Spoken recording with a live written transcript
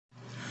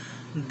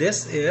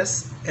This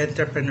is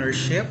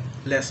Entrepreneurship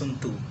Lesson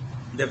 2,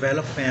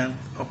 Development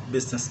of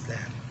Business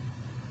Plan.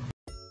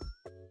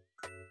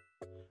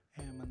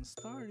 Eman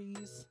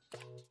Stories.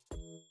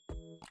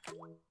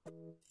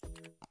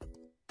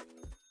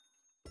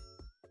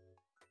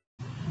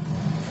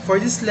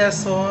 For this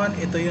lesson,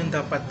 ito yung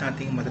dapat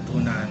nating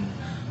matutunan.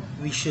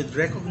 We should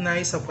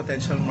recognize a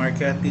potential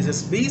market. This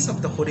is based of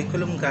the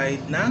curriculum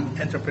guide ng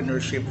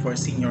Entrepreneurship for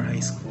Senior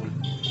High School.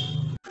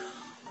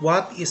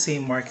 What is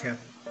a market?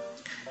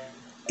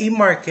 A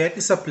market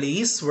is a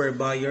place where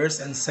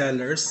buyers and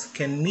sellers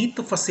can meet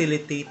to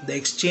facilitate the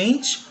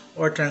exchange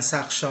or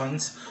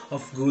transactions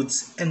of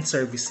goods and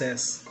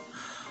services.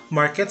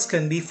 Markets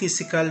can be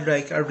physical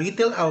like a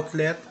retail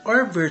outlet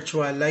or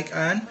virtual like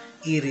an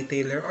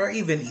e-retailer or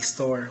even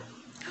e-store.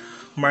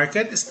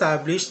 Market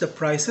establish the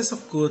prices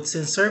of goods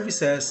and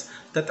services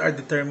that are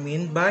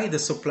determined by the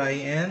supply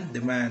and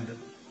demand.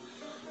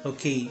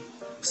 Okay,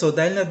 so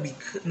dahil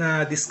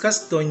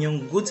na-discuss doon yung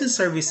goods and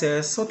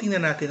services, so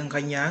tingnan natin ang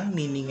kanyang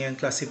meaning and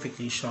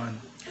classification.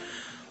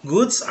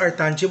 Goods are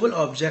tangible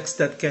objects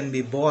that can be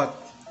bought.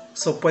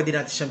 So pwede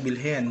natin siyang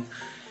bilhin.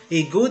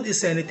 A good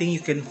is anything you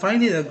can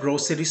find in a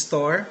grocery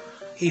store,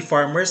 a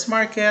farmer's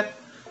market,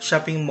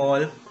 shopping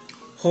mall,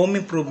 home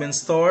improvement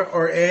store,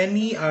 or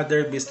any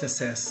other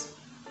businesses.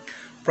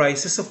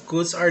 Prices of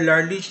goods are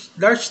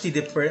largely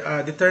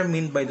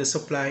determined by the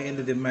supply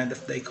and the demand of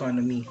the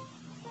economy.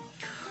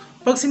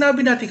 Pag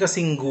sinabi natin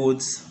kasing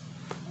goods,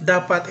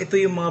 dapat ito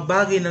yung mga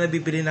bagay na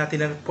nabibili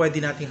natin na pwede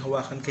nating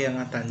hawakan kaya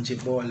nga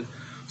tangible.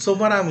 So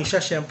marami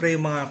siya, syempre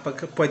yung mga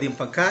pwedeng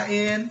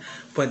pagkain,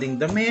 pwedeng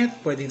damit,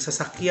 pwedeng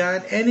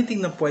sasakyan,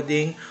 anything na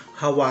pwedeng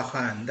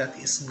hawakan, that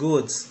is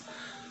goods.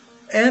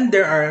 And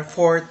there are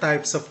 4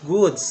 types of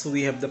goods.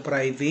 We have the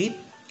private,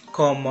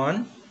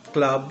 common,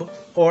 club,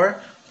 or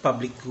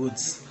public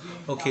goods.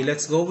 Okay,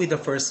 let's go with the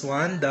first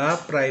one,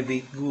 the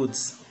private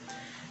goods.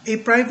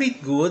 A private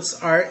goods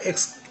are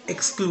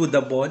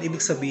excludable,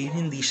 ibig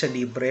sabihin hindi siya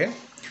libre.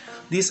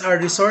 These are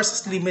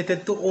resources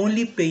limited to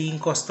only paying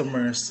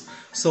customers.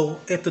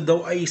 So, ito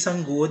daw ay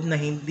isang good na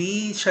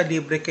hindi siya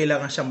libre,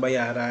 kailangan siyang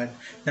bayaran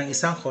ng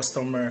isang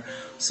customer.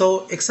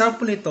 So,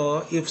 example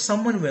nito, if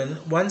someone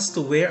wants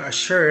to wear a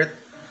shirt,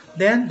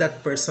 then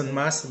that person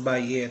must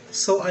buy it.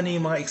 So, ano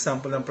yung mga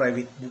example ng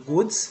private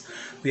goods?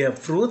 We have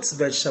fruits,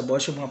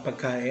 vegetables, yung mga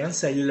pagkain,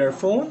 cellular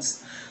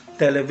phones,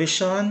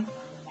 television,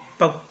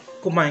 pag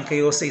kumain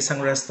kayo sa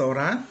isang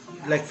restaurant,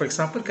 like for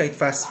example, kahit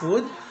fast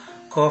food,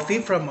 coffee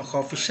from a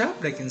coffee shop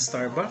like in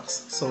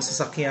Starbucks, so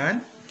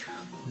sasakyan,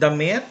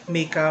 damit,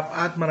 makeup,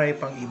 at marami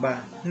pang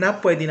iba na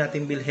pwede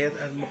natin bilhin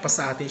at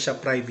mapasa atin siya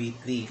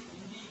privately.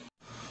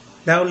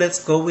 Now,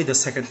 let's go with the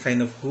second kind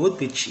of good,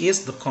 which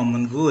is the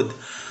common good.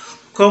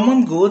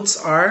 Common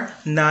goods are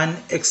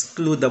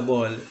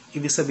non-excludable.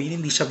 Ibig sabihin,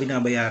 hindi siya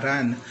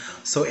binabayaran.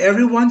 So,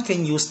 everyone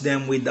can use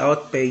them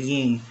without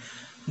paying.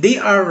 They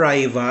are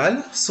rival,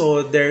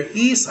 so there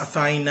is a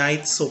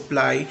finite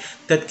supply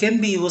that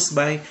can be used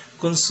by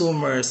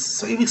consumers.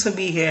 So, ibig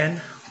sabihin,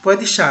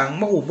 pwede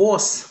siyang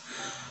maubos.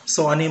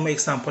 So, ano yung mga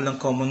example ng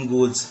common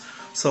goods?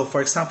 So,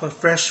 for example,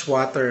 fresh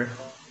water.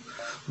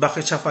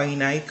 Bakit siya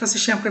finite? Kasi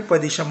syempre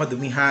pwede siya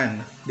madumihan.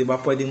 Diba?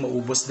 Pwedeng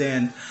maubos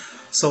din.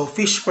 So,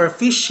 fish for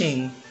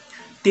fishing.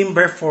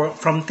 Timber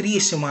from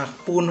trees, yung mga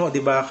puno.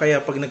 Diba?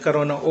 Kaya pag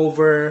nagkaroon ng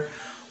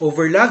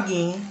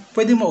overlogging,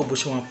 pwede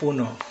maubos yung mga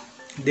puno.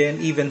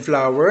 Then, even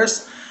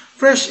flowers,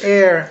 fresh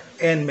air,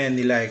 and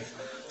many like.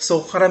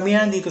 So,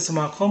 karamihan dito sa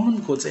mga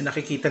common goods ay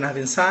nakikita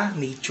natin sa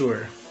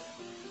nature.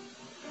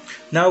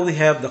 Now, we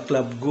have the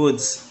club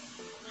goods.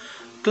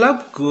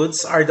 Club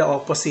goods are the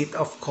opposite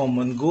of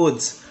common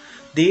goods.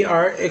 They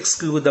are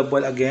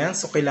excludable again,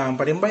 so kailangan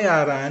pa rin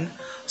bayaran.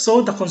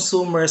 So, the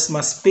consumers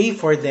must pay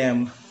for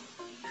them.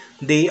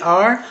 They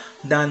are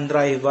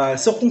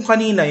non-rival. So, kung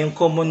kanina yung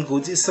common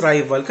goods is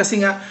rival, kasi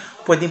nga,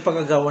 pwedeng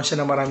pag-agawan siya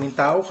ng maraming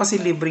tao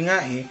kasi libre nga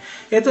eh.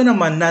 Ito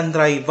naman,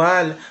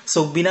 non-rival.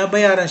 So,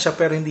 binabayaran siya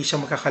pero hindi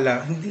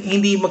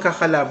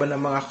magkakalaban ng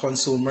mga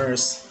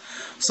consumers.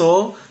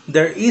 So,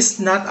 there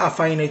is not a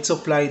finite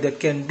supply that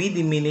can be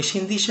diminished.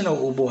 Hindi siya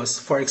nauubos.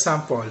 For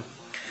example,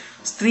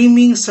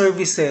 streaming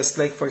services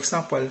like for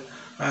example,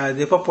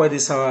 di ba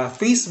pwede sa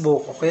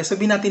Facebook o kaya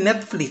sabihin natin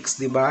Netflix,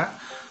 di ba?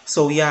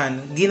 So,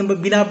 yan.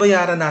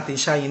 Binabayaran natin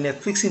siya. Yung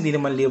Netflix hindi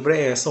naman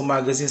libre eh. So,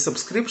 magazine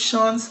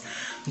subscriptions,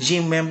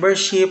 gym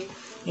membership,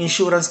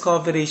 insurance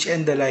coverage,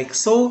 and the like.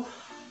 So,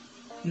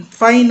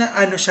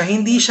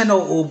 hindi siya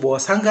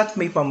nauubos hanggat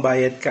may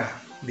pambayad ka.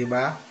 Di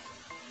ba?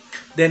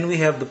 Then we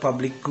have the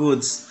public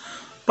goods.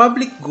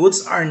 Public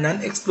goods are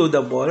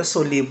non-excludable,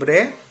 so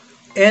libre,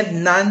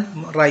 and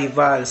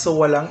non-rival, so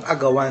walang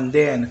agawan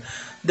din.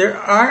 They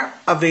are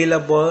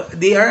available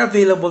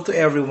to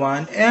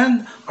everyone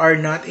and are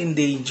not in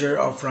danger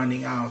of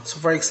running out.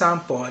 So for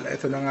example,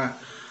 ito na nga,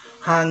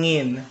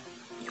 hangin.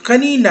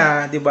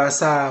 Kanina, 'di ba,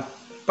 sa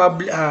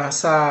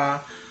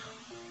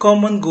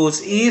common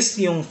goods is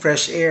yung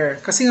fresh air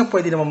kasi nga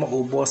pwede naman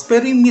maubos.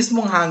 Pero yung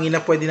mismong hangin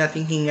na pwede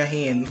nating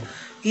hingahin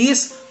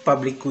is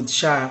public good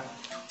siya.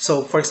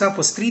 So, for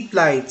example, street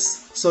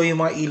lights. So,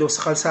 yung mga ilaw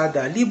sa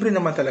kalsada, libre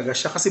naman talaga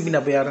siya kasi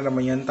binabayaran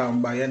naman yan taong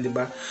bayan, di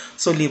ba?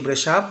 So, libre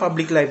siya.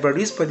 Public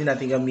libraries, pwede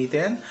natin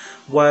gamitin.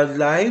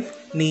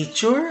 Wildlife,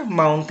 nature,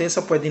 mountains,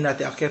 so pwede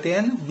natin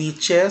akyatin.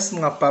 Beaches,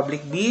 mga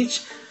public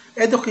beach.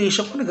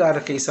 Education, kung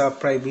nag-aaral kayo sa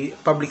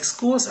public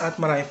schools at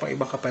marami pang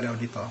ibang kapareho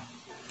dito.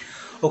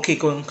 Okay,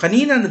 kung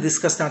kanina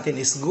na-discuss natin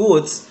is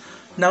goods,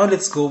 now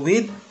let's go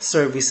with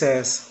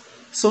services.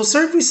 So,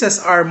 services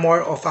are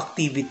more of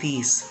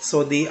activities.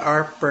 So, they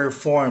are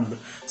performed.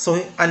 So,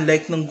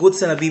 unlike ng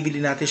goods na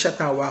nabibili natin siya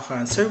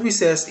tawakan,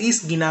 services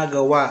is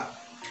ginagawa.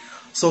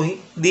 So,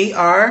 they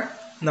are,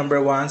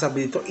 number one,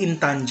 sabi dito,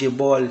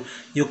 intangible.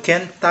 You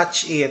can't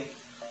touch it.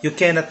 You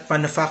cannot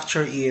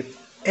manufacture it.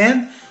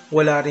 And,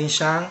 wala rin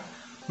siyang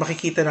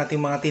makikita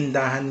natin mga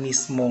tindahan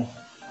mismo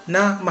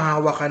na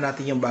mahawakan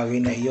natin yung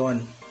bagay na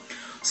iyon.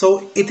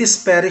 So, it is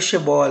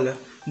perishable.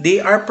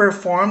 They are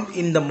performed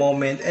in the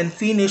moment and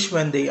finished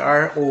when they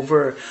are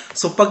over.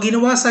 So, pag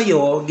ginagawa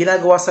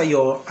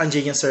sa'yo,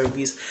 andyan yung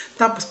service.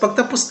 Tapos, pag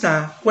tapos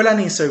na, wala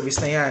na yung service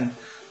na yan.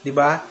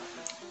 Diba?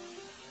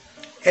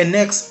 And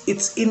next,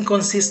 it's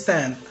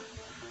inconsistent.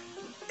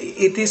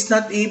 It is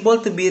not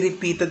able to be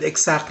repeated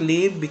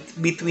exactly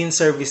between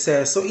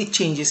services. So, it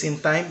changes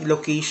in time,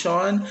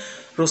 location,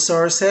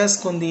 resources,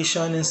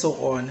 condition, and so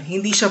on.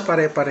 Hindi siya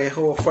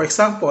pare-pareho. For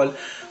example,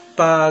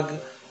 pag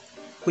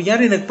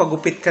kunyari,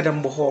 nagpagupit ka ng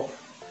buhok,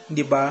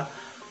 di ba?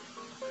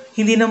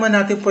 Hindi naman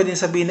natin pwedeng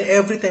sabihin na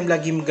every time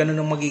lagi ganun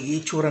ang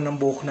magiging itsura ng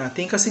buhok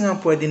natin kasi nga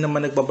pwede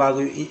naman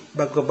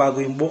magbabago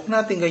yung buhok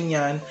natin,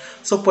 ganyan.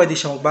 So, pwede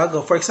siya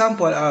magbago. For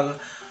example,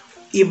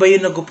 iba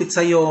yung nagupit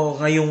sa'yo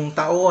ngayong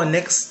taon,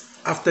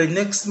 after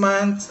next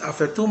month,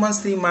 after 2 months,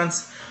 3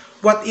 months,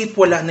 what if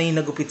wala na yung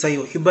nagupit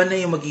sa'yo? Iba na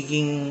yung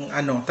magiging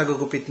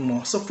tagagupit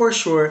mo. So, for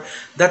sure,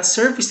 that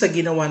service na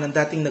ginawa ng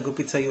dating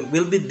nagupit sa'yo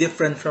will be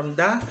different from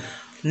the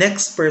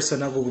next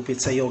person na gugupit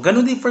sa iyo.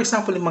 Ganun din, for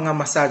example, yung mga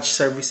massage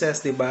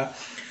services, di ba?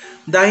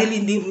 Dahil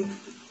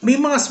may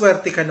mga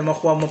swerte ka na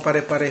makuha mo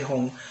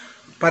parehong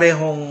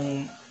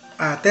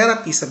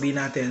therapy, sabihin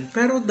natin.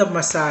 Pero the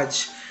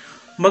massage,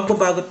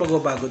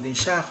 magbabago din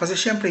siya. Kasi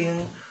syempre,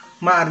 yung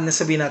maaari na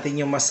sabihin natin,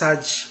 yung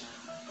massage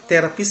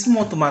therapist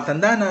mo,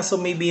 tumatanda na. So,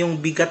 maybe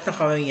yung bigat ng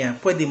kamay niya,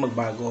 pwede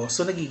magbago.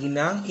 So, nagiging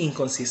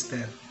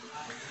inconsistent.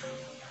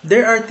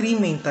 There are 3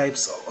 main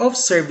types of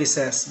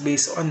services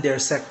based on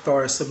their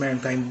sector. So, meron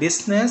tayong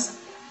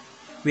business,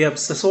 we have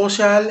the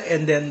social,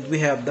 and then we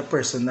have the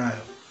personal.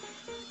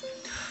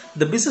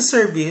 The business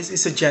service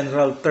is a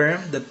general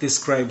term that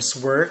describes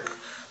work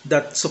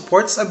that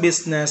supports a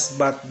business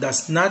but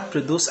does not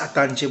produce a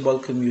tangible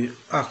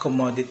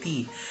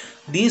commodity.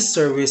 These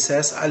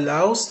services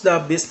allows the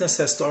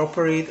businesses to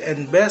operate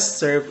and best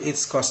serve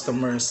its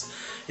customers.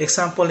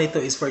 Example nito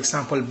is, for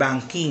example,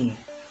 banking.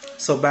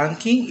 So,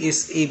 banking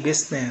is a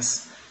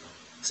business.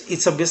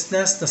 It's a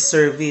business na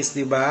service,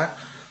 di ba?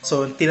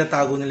 So,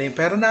 tinatago nila yung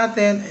pera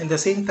natin. And the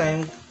same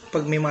time,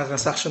 pag may mga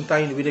transaction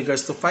tayo with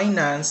regards to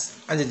finance,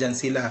 andyan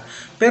sila.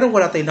 Pero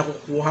wala tayong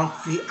nakukuhang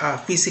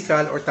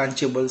physical or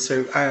tangible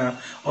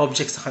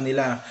objects sa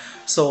kanila.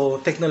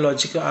 So,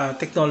 technology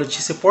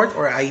support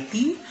or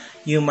IT,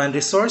 human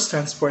resource,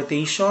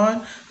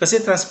 transportation.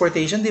 Kasi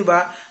transportation, di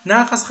ba,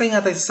 nakakasakay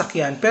nga tayo sa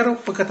sasakyan, pero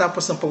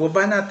pagkatapos ng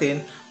pagbaba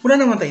natin, wala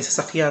naman tayong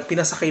sasakyan,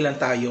 pinasakay lang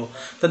tayo.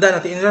 Tandaan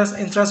natin,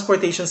 in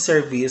transportation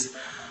service,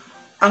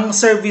 ang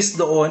service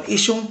doon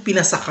is yung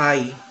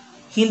pinasakay.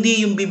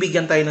 Hindi yung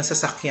bibigyan tayo ng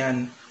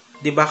sasakyan.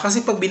 Di ba? Kasi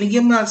pag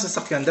binigyan mo ng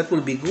sasakyan, that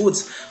will be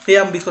goods.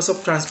 Kaya because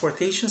of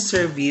transportation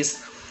service,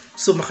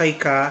 sumakay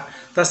ka,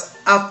 tapos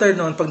after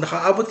noon, pag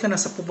nakaabot ka na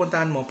sa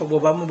pupuntahan mo,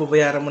 pagbaba mo,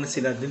 babayaran mo na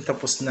sila, din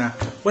tapos na,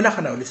 wala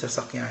ka na ulit sa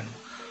sasakyan.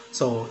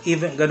 So,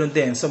 even ganun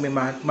din. So, may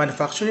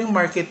manufacturing,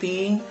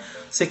 marketing,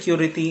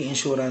 security,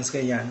 insurance,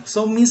 ganyan.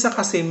 So, minsan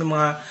kasi may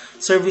mga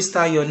service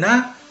tayo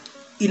na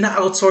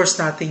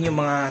ina-outsource natin yung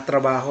mga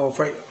trabaho.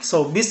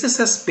 So,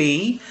 businesses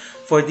pay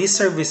for these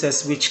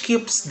services which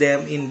keeps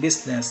them in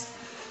business.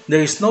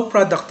 There is no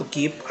product to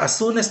keep. As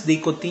soon as they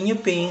continue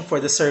paying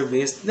for the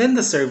service, then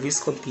the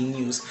service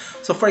continues.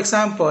 So, for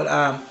example,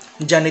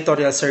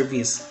 janitorial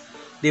service.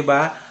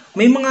 Diba?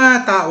 May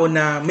mga tao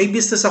na may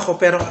business ako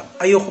pero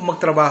ayoko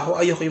magtrabaho,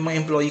 ayoko yung mga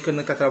employee ko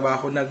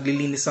nagtatrabaho,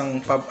 naglilinis ang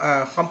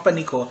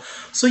company ko.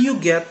 So, you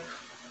get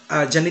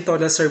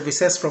janitorial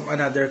services from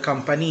another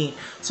company.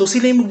 So,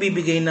 sila yung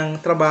magbibigay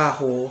ng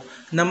trabaho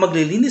na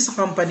maglilinis sa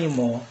company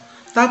mo,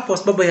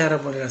 tapos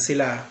babayaran mo na lang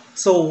sila.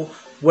 So,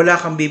 wala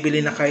kang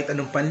bibili na kahit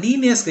anong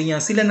panlinis,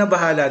 ganyan. Sila na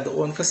bahala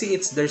doon kasi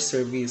it's their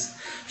service.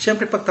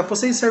 Siyempre, pag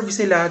tapos na yung service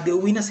nila, di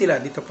uwi na sila,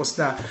 di tapos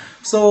na.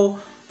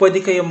 So, pwede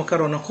kayo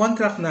magkaroon ng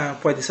contract na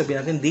pwede sabihin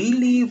natin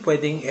daily,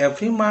 pwedeng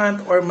every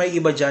month, or may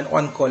iba dyan,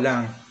 on-call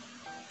lang.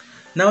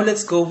 Now,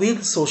 let's go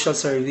with social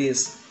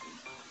service.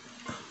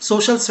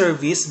 Social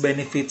service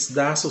benefits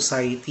the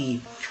society.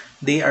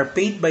 They are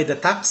paid by the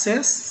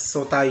taxes,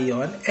 so tayo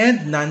yun,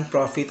 and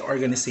non-profit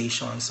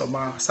organizations. So,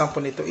 mga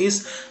sample nito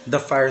is the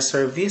fire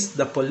service,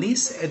 the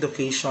police,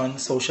 education,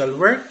 social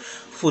work,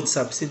 food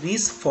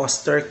subsidies,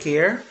 foster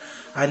care,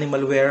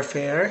 animal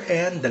welfare,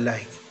 and the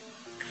like.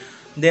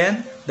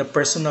 Then, the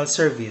personal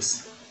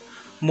service.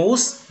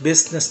 Most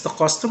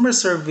business-to-customer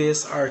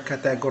service are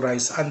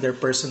categorized under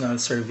personal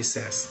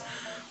services.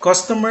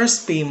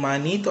 Customers pay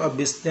money to a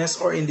business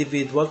or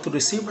individual to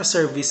receive a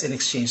service in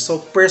exchange.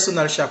 So,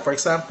 personal siya. For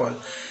example,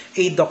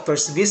 a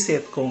doctor's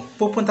visit. Kung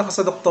pupunta ka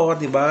sa doktor,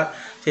 di ba,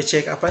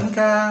 check upan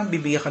ka,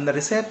 bibigyan ka na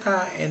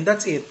reseta, and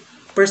that's it.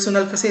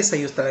 Personal kasi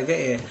sa'yo talaga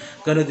eh.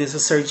 Ganun din sa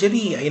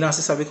surgery. Ayun ang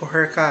sasabi ko,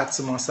 haircut sa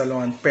mga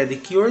salon.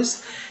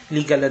 Pedicures,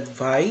 legal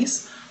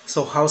advice.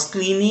 So, house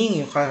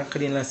cleaning, yung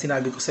kanina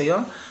sinabi ko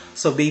sa'yo.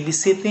 So,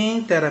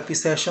 babysitting, therapy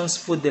sessions,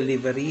 food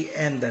delivery,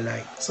 and the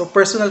like. So,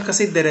 personal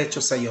kasi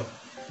diretso sa'yo.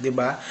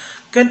 Diba?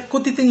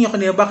 Kung titingin nyo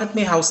kanina, bakit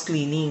may house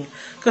cleaning?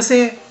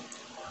 Kasi,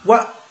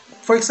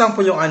 for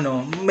example, yung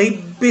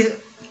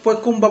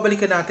kung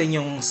babalikan natin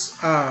yung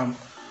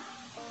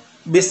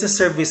business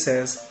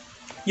services,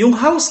 yung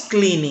house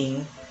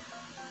cleaning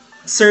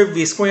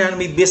service, kung yan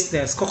may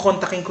business,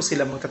 kukontakin ko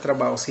sila,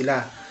 magtatrabaho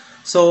sila.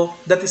 So,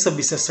 that is a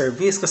business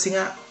service kasi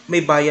nga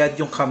may bayad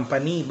yung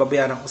company,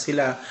 babayaran ko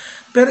sila.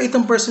 Pero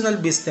itong personal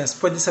business,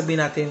 pwede sabihin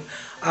natin,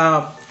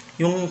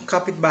 yung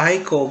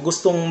kapitbahay ko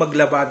gustong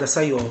maglabada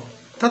sa'yo,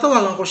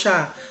 tatawagan ko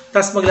siya,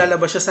 tapos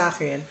maglalaba siya sa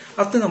akin,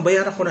 after nang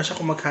bayaran ko na siya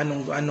kung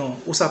magkanong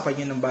usapan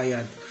niya ng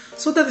bayad.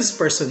 So, that is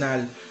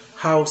personal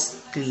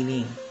house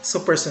cleaning.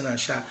 So, personal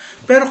siya.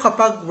 Pero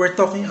kapag we're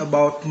talking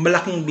about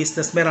malaking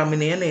business, marami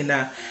na yan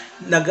na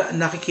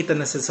nakikita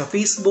na sa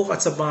Facebook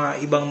at sa mga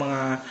ibang mga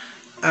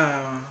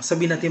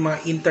sabihin natin mga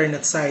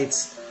internet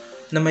sites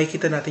na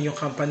makikita natin yung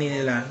company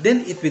nila,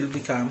 then it will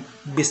become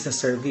business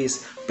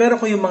service. Pero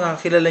kung yung mga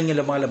kilala nyo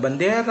lang mga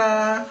labandera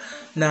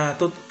na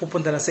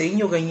pupunta na sa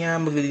inyo,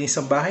 ganyan, maglilinis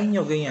ang bahay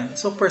nyo, ganyan.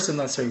 So,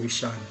 personal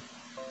service yan.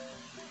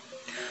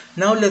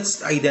 Now,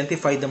 let's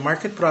identify the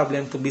market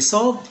problem to be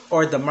solved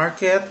or the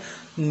market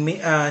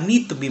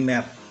need to be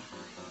met.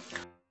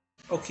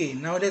 Okay,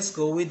 now let's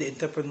go with the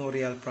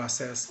entrepreneurial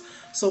process.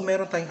 So,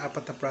 meron tayong 4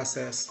 na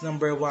process.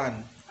 Number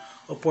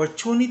 1,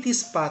 opportunity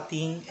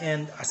spotting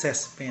and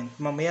assessment.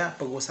 Mamaya,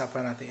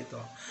 pag-uusapan natin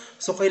ito.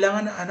 So,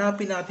 kailangan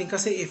hanapin natin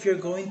kasi if you're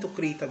going to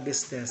create a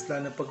business,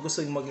 lalo na pag gusto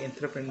yung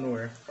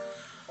mag-entrepreneur,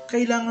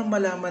 kailangan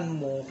malaman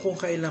mo kung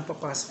kailan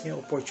papasok yung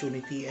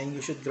opportunity and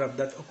you should grab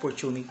that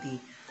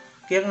opportunity.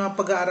 Kaya nga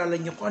pag-aaralan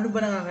nyo kung ano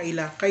ba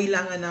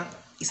kailangan ng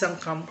isang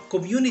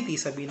community,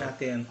 sabihin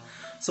natin.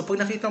 So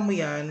pag nakita mo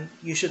yan,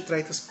 you should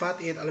try to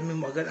spot it. Alam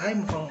mo agad, ay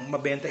mukhang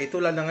mabenta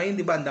ito. Lalo ngayon,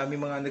 di ba, ang dami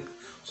mga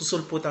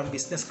nagsusulputang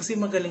business kasi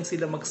magaling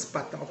sila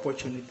mag-spot ng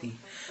opportunity.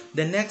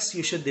 The next,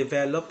 you should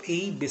develop a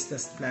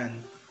business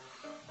plan.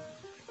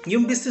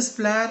 Yung business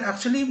plan,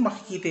 actually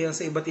makikita yan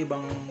sa iba't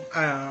ibang,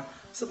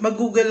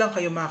 mag-google lang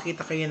kayo,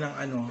 makikita kayo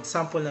ng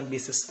sample ng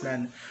business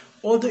plan.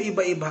 Although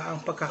iba-iba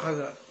ang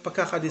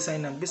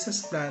pagkakadesign ng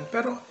business plan,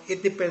 pero it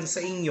depends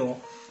sa inyo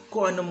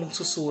kung ano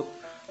magsusuot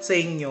sa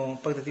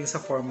inyo pagdating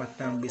sa format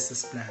ng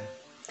business plan.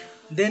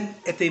 Then,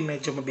 ito yung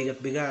medyo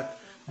mabigat-bigat.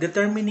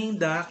 Determining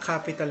the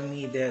capital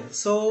needed.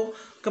 So,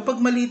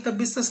 kapag maliit na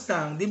business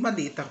lang, di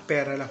maliit ang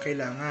pera lang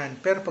kailangan.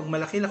 Pero pag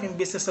malaki-laking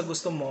business na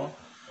gusto mo,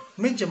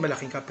 medyo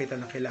malaking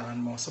capital ang kailangan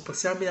mo. So, pag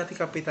sabi natin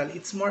capital,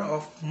 it's more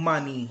of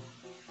money.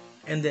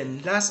 And then,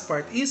 last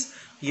part is,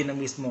 yun na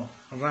mismo,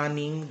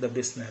 running the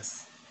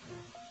business.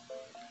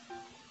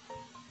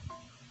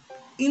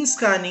 In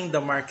scanning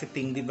the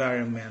marketing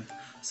environment,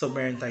 so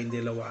meron tayong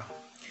dalawa.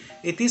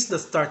 It is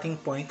the starting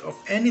point of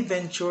any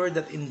venture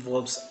that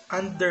involves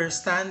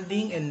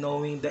understanding and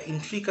knowing the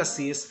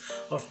intricacies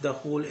of the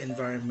whole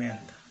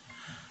environment.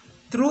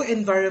 Through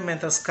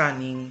environmental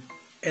scanning,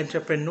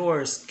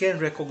 entrepreneurs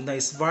can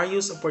recognize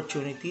various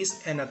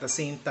opportunities and at the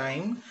same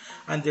time,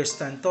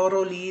 understand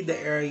thoroughly the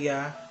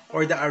area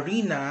or the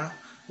arena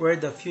where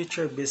the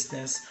future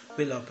business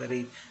will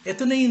operate.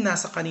 Ito na yung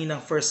nasa kaninang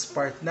first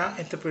part na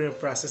entrepreneurial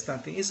process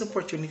natin is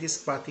opportunity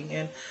spotting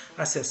and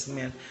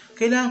assessment.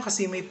 Kailangan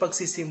kasi may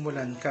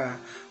pagsisimulan ka.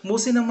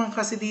 Musi naman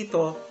kasi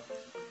dito,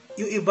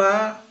 yung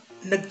iba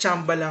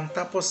nagtsamba lang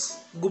tapos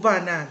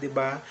gumana, di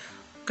ba?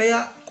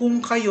 Kaya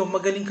kung kayo,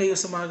 magaling kayo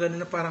sa mga ganun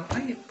na parang,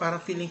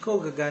 parang feeling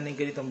ko gagana yung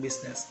ganitong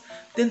business,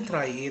 then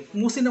try it.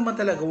 Musi naman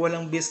talaga,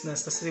 walang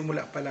business na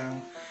simula pa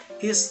lang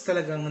is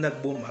talagang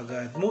nag-boom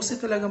agad.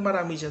 Mostly talaga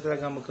marami siya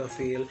talaga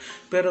magka-fail.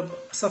 Pero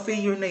sa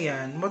failure na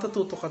yan,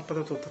 matututo ka,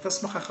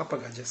 tapos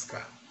makakapag-adjust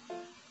ka.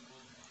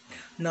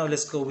 Now,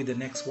 let's go with the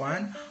next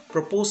one.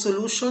 Propose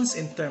solutions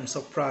in terms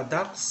of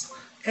products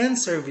and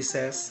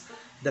services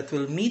that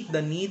will meet the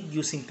need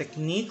using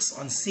techniques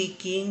on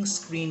seeking,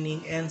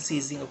 screening, and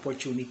seizing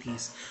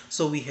opportunities.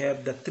 So, we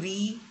have the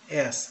 3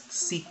 S,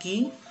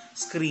 seeking,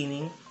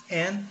 screening,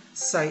 and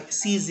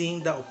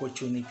seizing the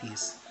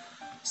opportunities.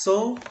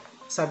 So,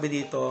 sabi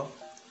dito,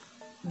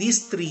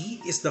 these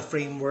 3 is the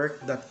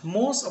framework that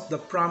most of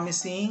the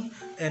promising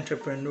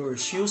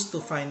entrepreneurs use to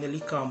finally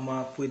come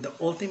up with the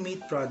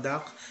ultimate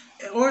product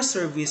or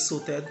service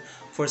suited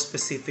for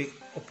specific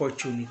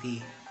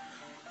opportunity.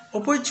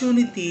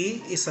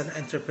 Opportunity is an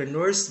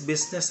entrepreneur's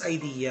business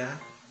idea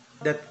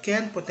that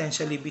can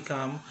potentially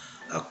become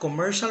a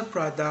commercial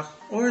product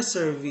or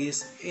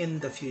service in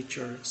the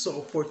future.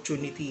 So,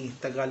 opportunity,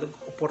 Tagalog,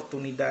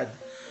 oportunidad.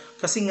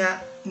 Kasi nga,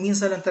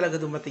 minsan lang talaga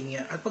dumating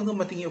yan. At pag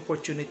dumating yung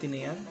opportunity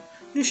na yan,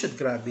 you should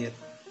grab it.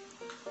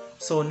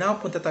 So, now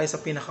punta tayo sa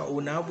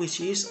pinakauna,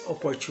 which is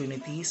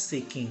opportunity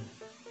seeking.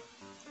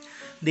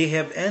 They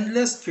have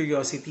endless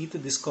curiosity to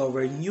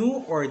discover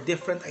new or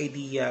different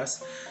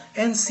ideas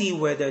and see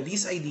whether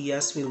these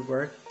ideas will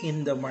work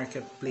in the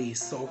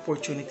marketplace. So,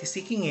 opportunity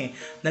seeking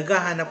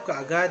naghahanap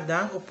ka agad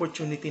ng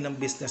opportunity ng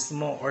business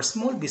mo or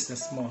small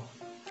business mo.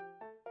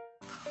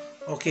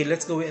 Okay,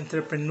 let's go with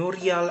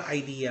entrepreneurial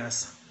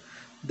ideas.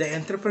 The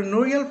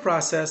entrepreneurial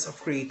process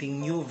of creating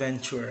new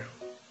venture.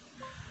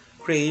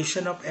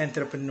 Creation of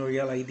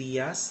entrepreneurial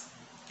ideas.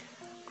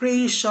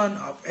 Creation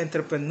of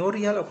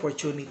entrepreneurial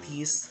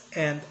opportunities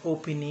and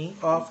opening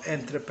of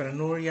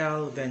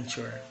entrepreneurial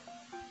venture.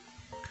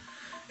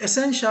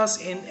 Essentials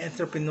in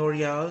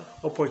entrepreneurial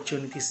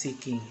opportunity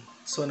seeking.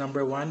 So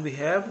number one,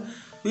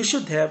 we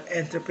should have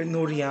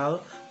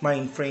entrepreneurial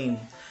mind frame.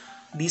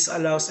 This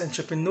allows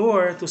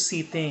entrepreneur to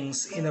see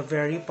things in a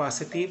very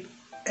positive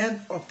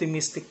and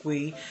optimistic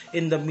way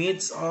in the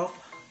midst of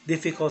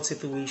difficult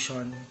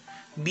situation.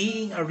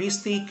 Being a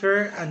risk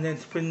taker, an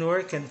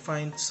entrepreneur can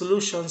find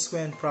solutions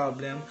when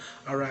problem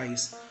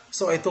arise.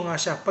 So ito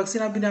nga siya, pag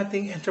sinabi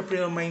nating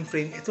entrepreneurial mind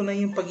frame, ito na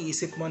yung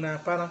pag-iisip mo na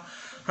parang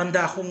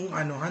handa akong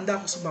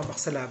sumabak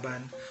sa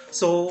laban.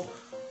 So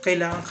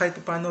kailangan kahit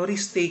paano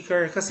risk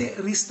taker kasi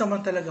risk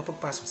naman talaga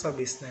pagpasok sa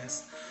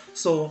business.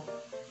 So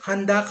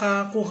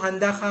kung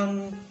handa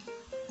kang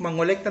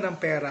mangolekta ng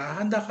pera,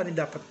 handa ka rin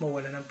dapat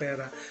mawala ng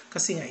pera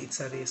kasi nga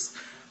it's a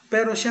risk.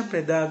 Pero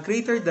syempre, the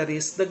greater the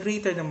risk, the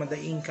greater naman the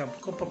income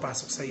kung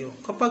papasok sa iyo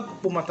kapag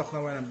pumatok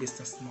naman ang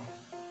business mo.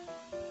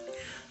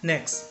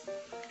 Next,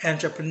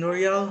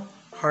 entrepreneurial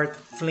heart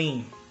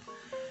flame.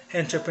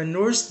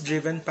 Entrepreneurs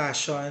driven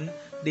passion,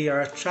 they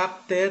are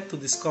attracted to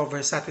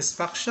discover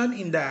satisfaction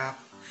in the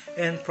act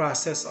and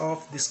process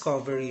of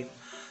discovery.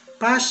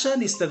 Passion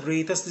is the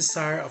greatest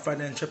desire of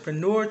an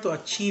entrepreneur to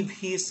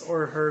achieve his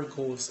or her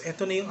goals.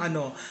 Ito na yung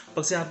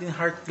pag sinabing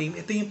heart flame,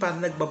 ito yung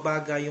parang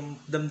nagbabaga yung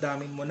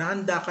damdamin mo na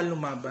handa ka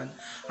lumaban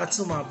at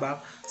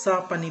sumabak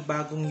sa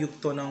panibagong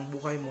yugto ng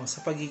buhay mo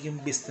sa pagiging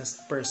business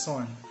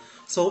person.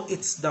 So,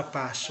 it's the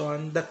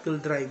passion that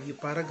will drive you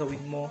para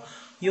gawin mo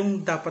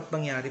yung dapat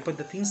mangyari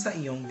pagdating sa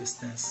iyong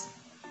business.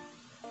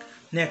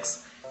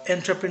 Next,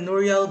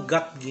 entrepreneurial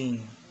gut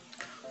game.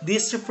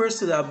 This refers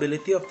to the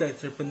ability of the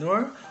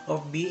entrepreneur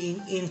of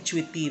being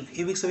intuitive.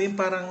 Ibig sabihin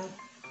parang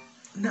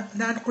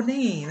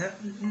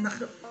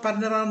parang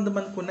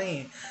nararamdaman ko na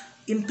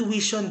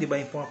Intuition, di ba,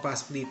 yung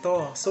pumapasok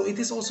dito. So, it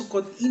is also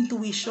called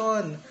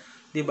intuition.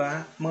 Di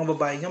ba? Mga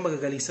babae nga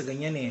magagaling sa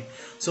ganyan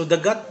So,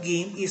 the gut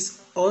game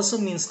also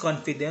means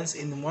confidence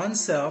in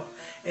oneself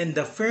and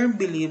the firm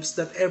beliefs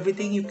that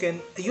everything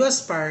you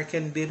aspire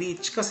can be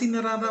reached kasi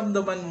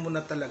nararamdaman mo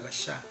na talaga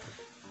siya.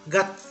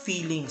 Gut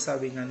feeling,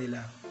 sabi nga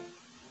nila.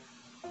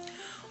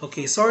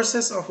 Okay,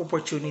 sources of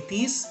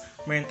opportunities,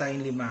 meron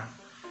tayong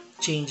 5.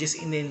 Changes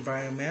in the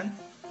environment,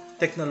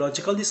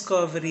 technological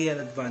discovery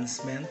and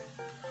advancement,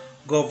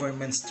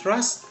 government's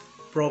trust,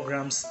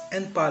 programs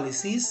and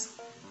policies,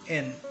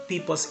 and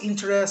people's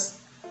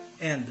interest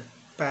and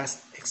past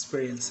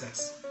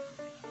experiences.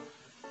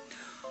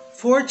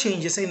 4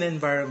 changes in the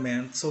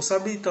environment. So,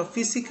 sabi dito,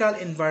 physical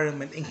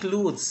environment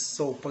includes,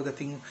 so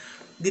pagdating,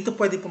 dito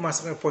pwede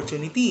pumasok ang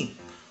opportunity.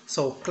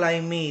 So,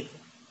 climate,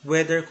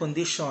 weather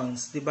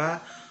conditions, di ba?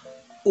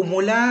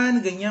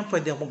 Umulan, ganyan,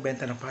 pwede akong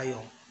magbenta ng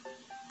payong.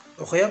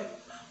 O kaya,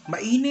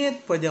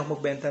 mainit, pwede akong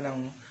magbenta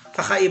ng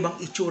kakaibang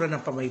itsura ng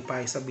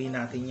pamaypay, sabihin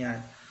natin yan.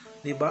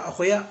 Di ba? O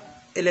kaya,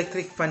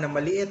 electric fan na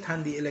maliit,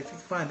 handy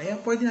electric fan.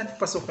 Ayan, pwede natin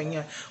pasukin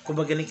yan. Kung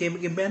magaling kayo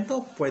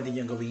mag-invento, pwede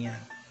nyo gawin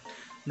yan.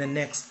 The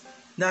next,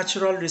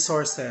 natural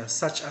resources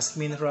such as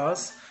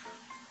minerals,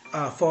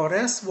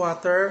 forest,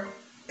 water,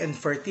 and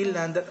fertile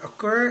land that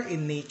occur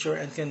in nature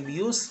and can be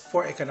used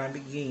for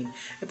economic gain.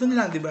 Ito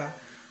na lang, di ba?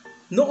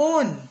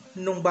 Noon,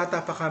 nung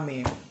bata pa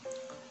kami,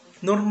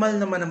 normal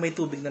naman na may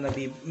tubig na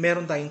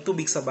meron tayong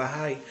tubig sa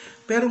bahay.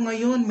 Pero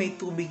ngayon, may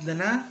tubig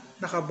na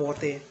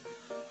nakabote.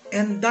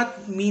 And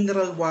that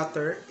mineral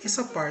water is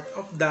a part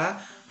of the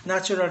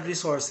natural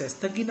resources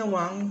na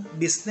ginawang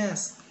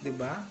business.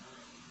 Diba?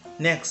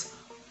 Next,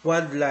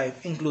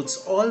 wildlife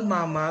includes all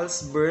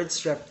mammals,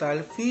 birds,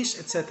 reptile, fish,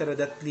 etc.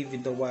 that live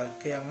in the wild.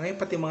 Kaya ngayon,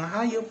 pati mga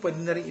hayop, pwede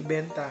na rin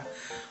ibenta.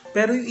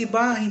 Pero yung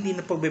iba, hindi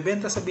na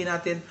pagbebenta, sabihin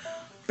natin,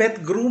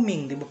 pet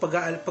grooming, di ba?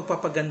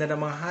 Pagpapaganda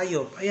ng mga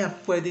hayop. Ayan,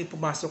 pwede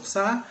pumasok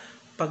sa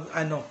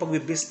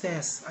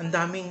pagbe-business. Ang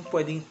daming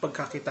pwedeng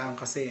pagkakitaan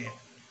kasi.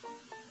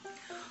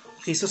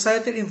 Okay,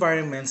 societal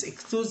environments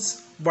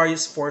includes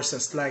various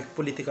forces like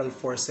political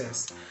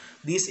forces.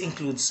 This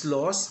includes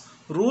laws,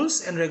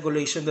 rules, and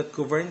regulation that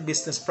govern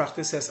business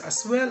practices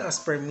as well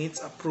as permits,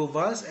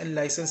 approvals, and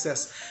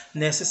licenses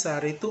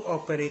necessary to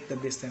operate the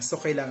business. So,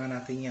 kailangan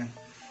natin yan.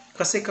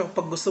 Kasi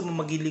kapag gusto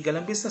mo mag-illegal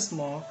ang business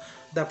mo,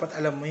 dapat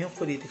alam mo yung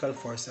political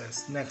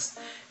forces. Next,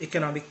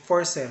 economic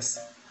forces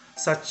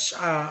such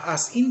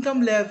as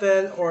income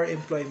level or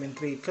employment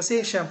rate.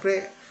 Kasi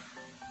syempre,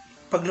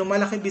 pag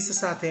lumalaki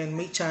business natin,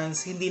 may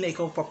chance hindi na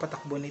ikaw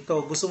papatakbo nito.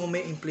 Gusto mo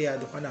may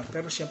empleyado ka na.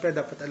 Pero syempre,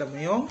 dapat alam mo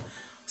yung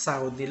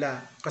sahod nila.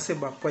 Kasi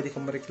ba, pwede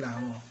kang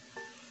mareklamo.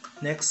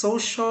 Next,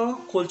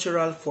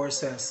 socio-cultural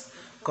forces.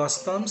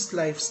 Customs,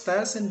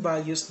 lifestyles, and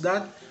values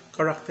that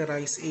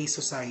characterize a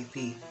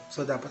society.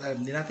 So, dapat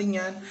alam din natin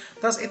yan.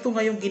 Tapos, ito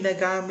ngayong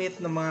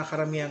ginagamit ng mga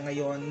karamihan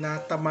ngayon na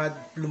tamad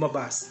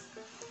lumabas.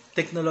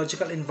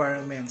 Technological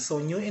environment.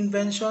 So, new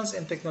inventions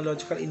and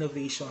technological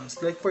innovations.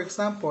 Like, for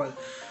example,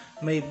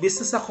 may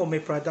business ako, may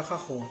product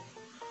ako.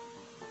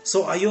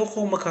 So,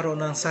 ayokong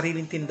magkaroon ng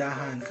sariling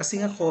tindahan.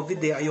 Kasi nga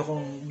COVID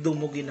ayokong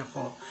dumugin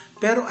ako.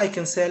 Pero I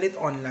can sell it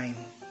online.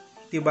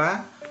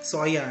 Diba?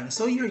 So, ayan.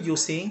 So, you're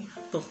using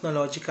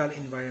technological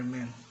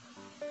environment.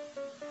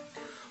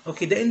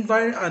 Okay,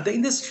 the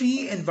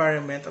industry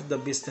environment of the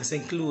business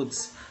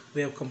includes,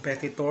 we have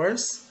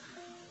competitors,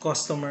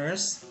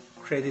 customers,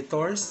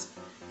 creditors,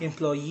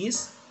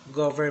 employees,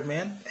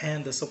 government,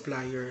 and the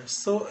suppliers.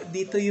 So,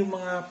 dito yung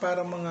mga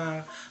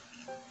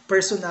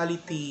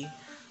personality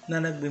na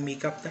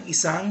nagme-make up ng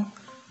isang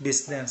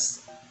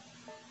business.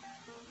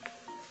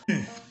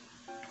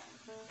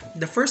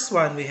 The first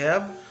one, we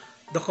have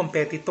the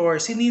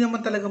competitors. Hindi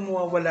naman talaga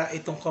mawawala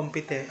itong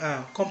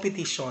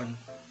competition.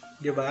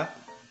 Di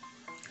ba?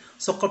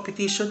 So,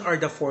 competition are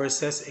the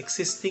forces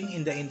existing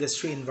in the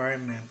industry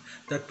environment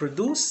that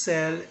produce,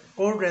 sell,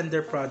 or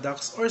render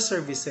products or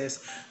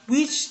services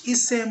which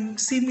is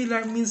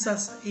similar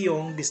minsan sa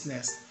iyong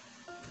business.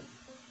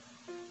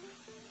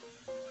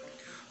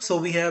 So,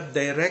 we have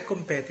direct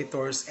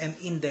competitors and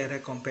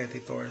indirect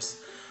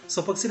competitors.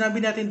 So, pag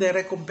sinabi natin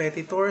direct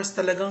competitors,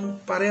 talagang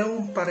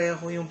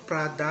pareho yung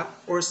product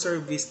or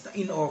service na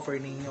in-offer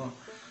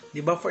ninyo.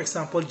 Diba? For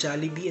example,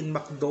 Jollibee and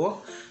McDo,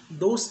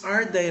 those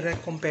are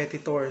direct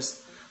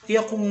competitors.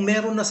 Kaya kung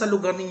meron na sa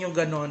lugar ninyo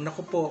ganon,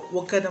 naku po,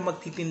 huwag ka na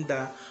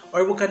magtitinda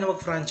or huwag ka na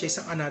mag-franchise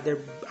ang another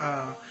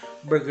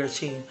burger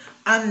chain.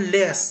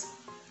 Unless,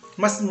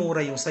 mas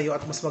mura yung sayo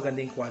at mas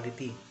maganda yung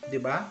quality.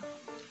 Diba?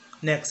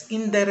 Next,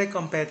 indirect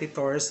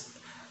competitors.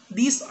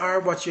 These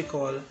are what you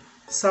call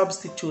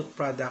substitute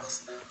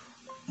products.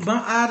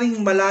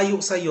 Maaring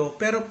malayo sa'yo,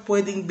 pero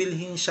pwedeng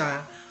bilhin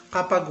siya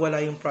kapag wala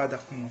yung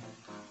product mo.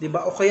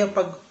 Diba? O kaya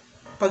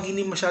pag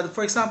hindi masyado,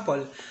 for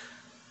example,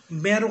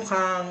 meron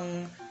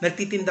kang,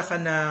 nagtitinda ka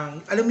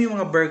ng, alam mo yung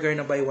mga burger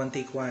na buy one,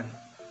 take one.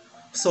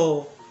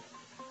 So,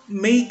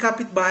 may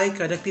kapitbahay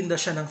ka, nagtinda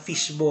siya ng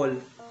fishball.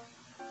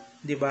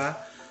 Diba?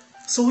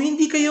 So,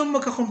 hindi kayo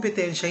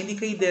magkakompetensya, hindi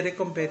kayo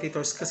direct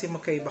competitors kasi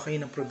magkaiba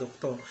kayo ng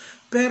produkto.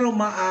 Pero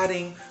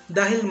maaring,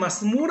 dahil mas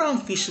mura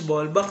ang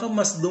fishball, baka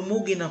mas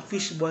dumugin ang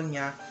fishball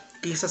niya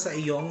kaysa sa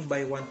iyong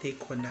buy one,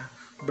 take one na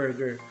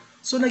burger.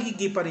 So,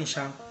 nagiging pa rin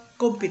siyang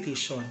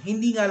competition.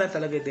 Hindi nga lang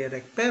talaga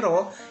direct,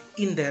 pero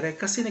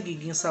indirect kasi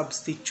nagiging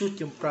substitute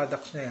yung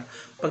product niya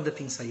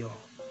pagdating sa'yo.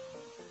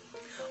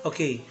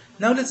 Okay,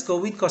 now let's go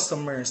with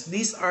customers.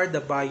 These are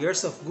the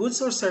buyers of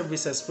goods or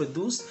services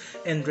produced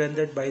and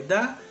rendered by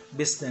the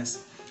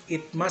business.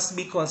 It must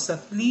be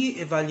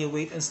constantly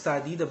evaluate and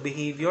study the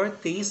behavior,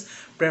 taste,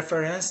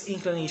 preference,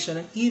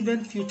 inclination, and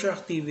even future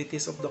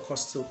activities of the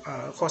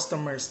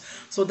customers.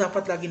 So,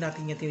 dapat lagi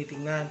natin yan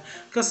tinitingnan.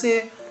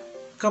 Kasi,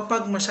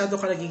 kapag masyado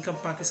ka naging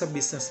kampante sa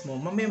business mo,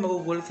 mamaya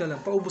magugulat ka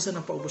lang, paubos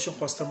yung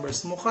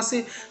customers mo.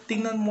 Kasi,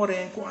 tingnan mo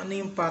rin kung ano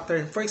yung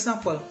pattern. For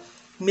example,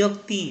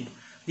 milk tea.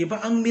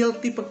 Diba? Ang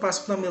milk tea,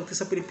 pagpasok ng milk tea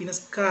sa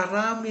Pilipinas,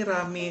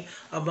 karami-rami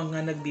abang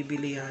nga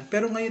nagbibilihan.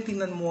 Pero ngayon,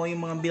 tingnan mo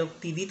yung mga milk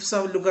tea. Dito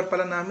sa lugar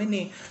pala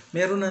namin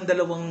meron ng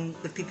dalawang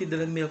nagtitinda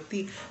ng milk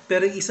tea.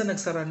 Pero isa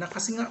nagsara na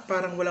kasi nga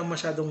parang walang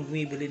masyadong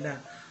bumibili na.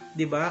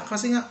 Diba?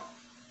 Kasi nga,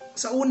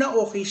 sa una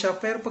okay siya,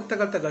 pero pag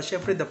tagal-tagal,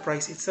 syempre the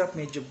price itself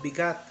medyo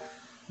bigat.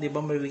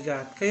 Diba? May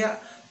bigat. Kaya,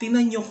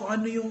 tingnan nyo kung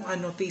ano yung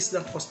taste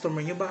ng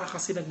customer nyo.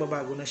 Baka kasi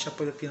nagbabago na siya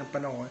pagdating ng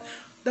panahon.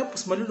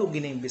 Tapos, malulugi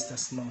na yung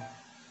business mo.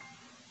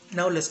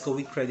 Now, let's go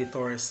with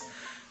creditors.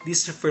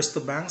 This refers to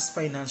banks,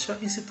 financial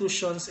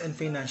institutions, and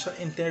financial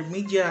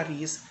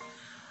intermediaries,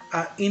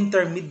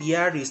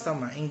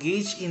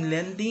 engaged in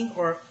lending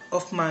or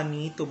of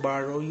money to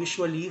borrow,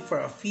 usually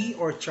for a fee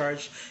or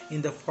charge in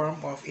the form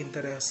of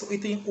interest. So,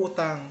 ito yung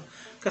utang.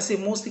 Kasi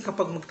mostly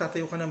kapag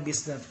magtatayo ka ng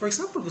business, for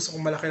example, gusto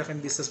kong malaki-laking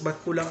business, but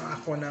kulang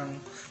ako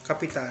ng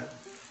kapital,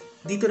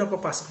 dito na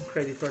papasok ang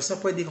creditors na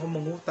pwede kong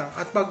mangutang.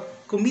 At pag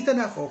kumita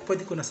na ako,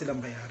 pwede ko na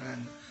silang bayaran.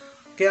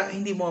 Kaya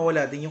hindi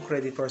mawawala din yung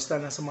creditors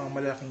lalo sa mga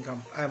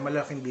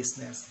malaking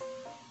business.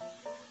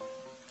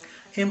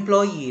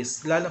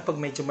 Employees, lalo pag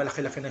medyo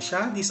malaki-laki na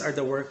siya, these are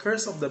the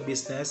workers of the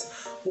business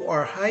who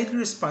are highly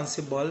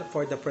responsible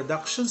for the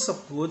productions of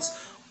goods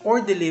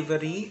or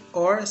delivery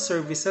or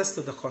services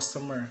to the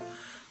customer.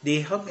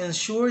 They help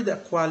ensure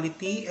the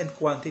quality and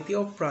quantity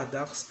of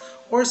products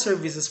or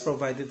services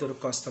provided to the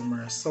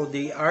customers. So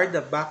they are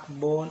the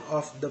backbone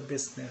of the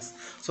business.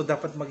 So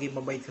dapat maging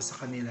mabait ka sa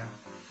kanila.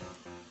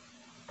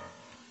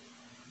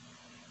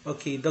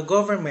 Okay, the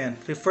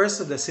government refers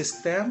to the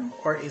system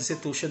or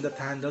institution that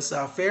handles the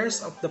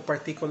affairs of the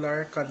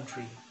particular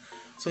country.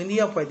 So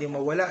hindi yan pwede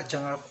mawala.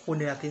 Diyan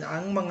kukunin natin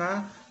ang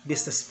mga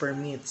business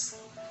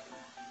permits.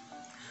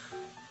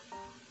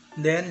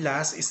 Then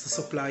last is the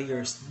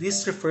suppliers.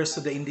 This refers to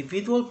the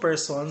individual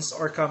persons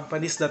or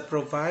companies that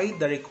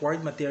provide the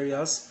required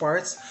materials,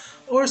 parts,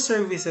 or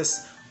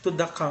services to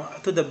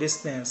the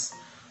business.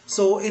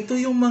 So ito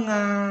yung mga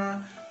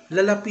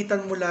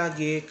lalapitan mo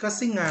lagi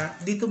kasi nga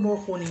dito mo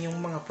kunin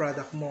yung mga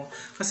product mo.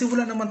 Kasi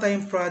wala naman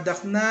tayong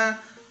product na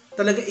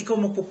talaga ikaw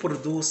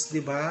magpo-produce,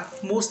 di ba?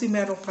 Mostly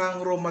meron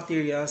kang raw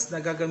materials na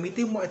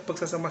gagamitin mo at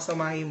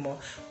pagsasama-samahin mo,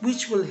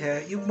 which will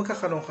help yung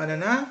magkakaroon ka na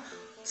ng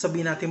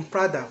sabihin natin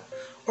product.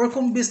 Or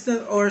kung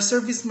business or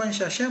service man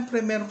siya,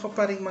 syempre meron ka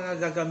pa rin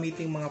mga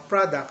gagamiting mga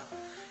product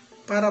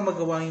para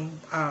magawa yung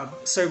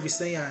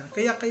service na yan.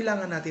 Kaya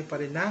kailangan natin pa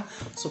rin na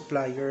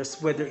suppliers,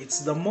 whether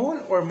it's the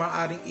mall or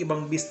maaring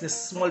ibang business,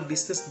 small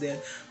business din,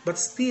 but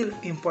still,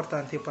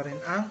 importante pa rin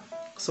ang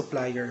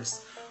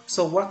suppliers.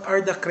 So, what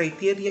are the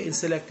criteria in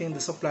selecting the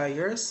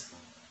suppliers?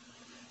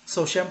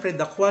 So, syempre,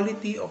 the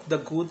quality of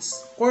the goods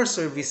or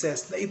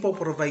services na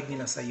ipoprovide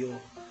nila sa'yo.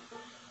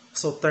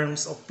 So,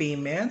 terms of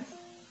payment,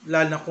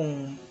 lalo na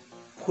kung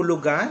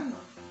hulugan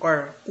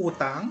or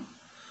utang.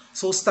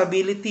 So,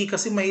 stability,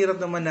 kasi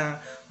mahirap naman na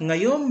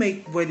ngayon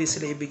may pwede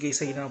sila ibigay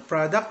sa iyo ng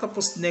product,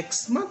 tapos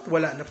next month,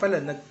 wala na pala,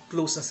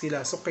 nag-close na sila.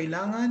 So,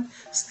 kailangan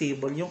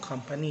stable yung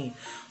company.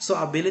 So,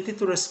 ability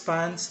to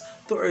respond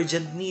to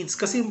urgent needs.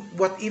 Kasi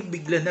what if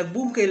bigla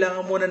nag-boom,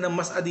 kailangan mo na ng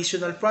mas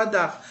additional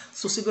product.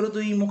 So,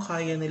 siguraduhin mo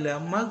kaya nila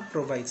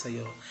mag-provide sa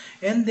iyo.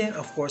 And then,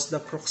 of course,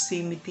 the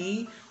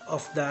proximity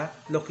of the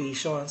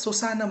location. So,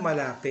 sana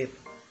malapit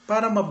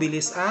para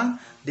mabilis ang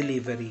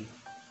delivery.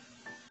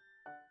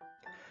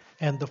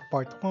 End of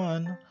part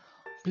 1.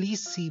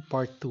 Please see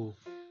part 2.